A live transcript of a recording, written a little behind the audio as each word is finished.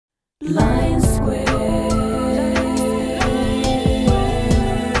BlindSquare.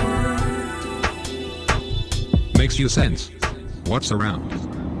 Makes you sense. What's around?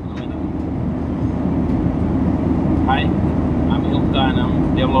 Hi, I'm Ilkka and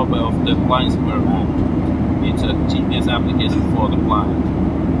I'm developer of the BlindSquare app. It's a GPS application for the blind.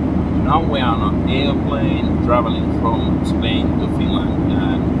 Now we are on an airplane traveling from Spain to Finland,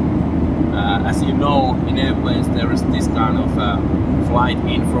 and as you know, in airplanes there is this kind of flight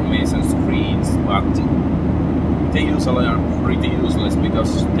information screens, but they usually are pretty useless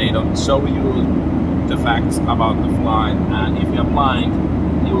because they don't show you the facts about the flight, and if you're blind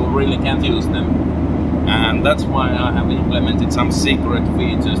you really can't use them. And that's why I have implemented some secret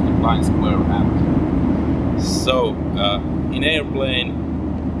features to BlindSquare app. So in airplane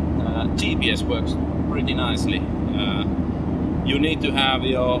GPS works pretty nicely. You need to have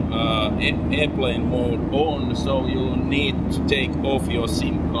your airplane mode on, so you need to take off your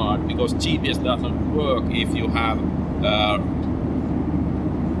SIM card because GPS doesn't work if you have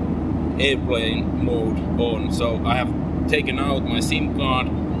airplane mode on. So I have taken out my SIM card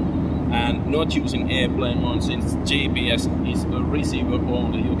and not using airplane mode, since GPS is a receiver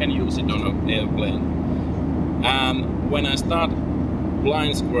only. You can use it on an airplane. And when I start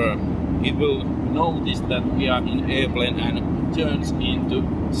BlindSquare, it will notice that we are in airplane and turns into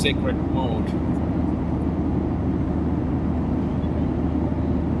secret mode.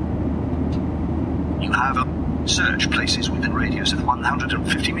 You have search places within radius of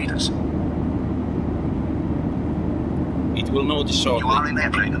 150 meters. It will notice shortly. You are in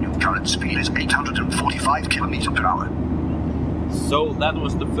airplane and your current speed is 845 km per hour. So that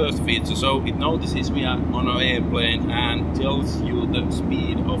was the first feature. So it notices we are on an airplane and tells you the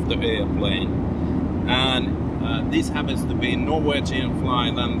speed of the airplane. And this happens to be Norwegian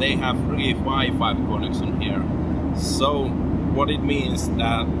flight, and they have free Wi-Fi connection here. So what it means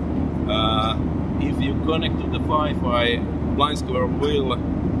that if you connect to the Wi-Fi, BlindSquare will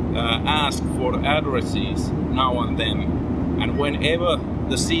ask for addresses now and then. And whenever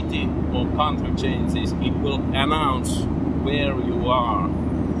the city or country changes, it will announce where you are.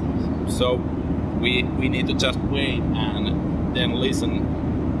 So we need to just wait and then listen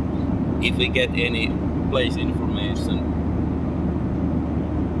if we get any place information.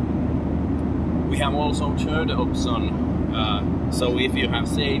 We have also third option. So if you have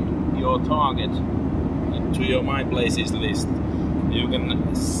saved your target to your My Places list, you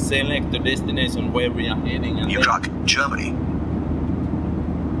can select the destination where we are heading. And Prague, Germany.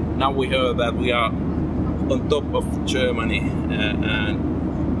 Now we heard that we are on top of Germany, and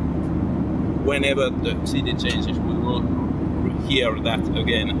whenever the city changes we will hear that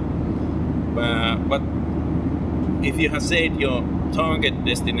again. But if you have saved your target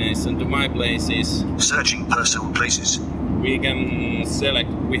destination to My Places, searching personal places, we can select.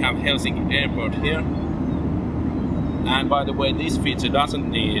 We have Helsinki Airport here, and by the way, this feature doesn't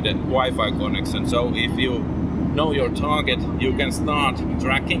need a Wi-Fi connection. So if you know your target, you can start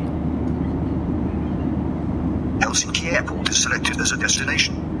tracking. Helsinki Airport is selected as a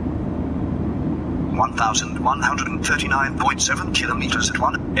destination. 1,139.7 kilometers at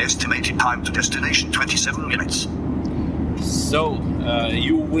 1. Estimated time to destination 27 minutes. So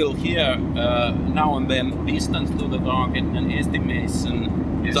you will hear now and then distance to the target and estimation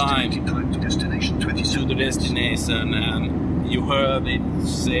time to destination 27 to the destination, and you heard it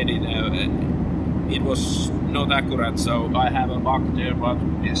said it. It was not accurate, so I have a bug there, but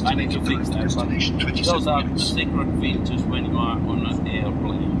I need to fix that. But those are the secret features when you are on an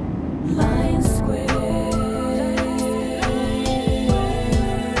airplane. BlindSquare.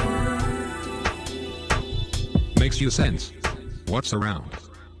 Makes you sense. What's around?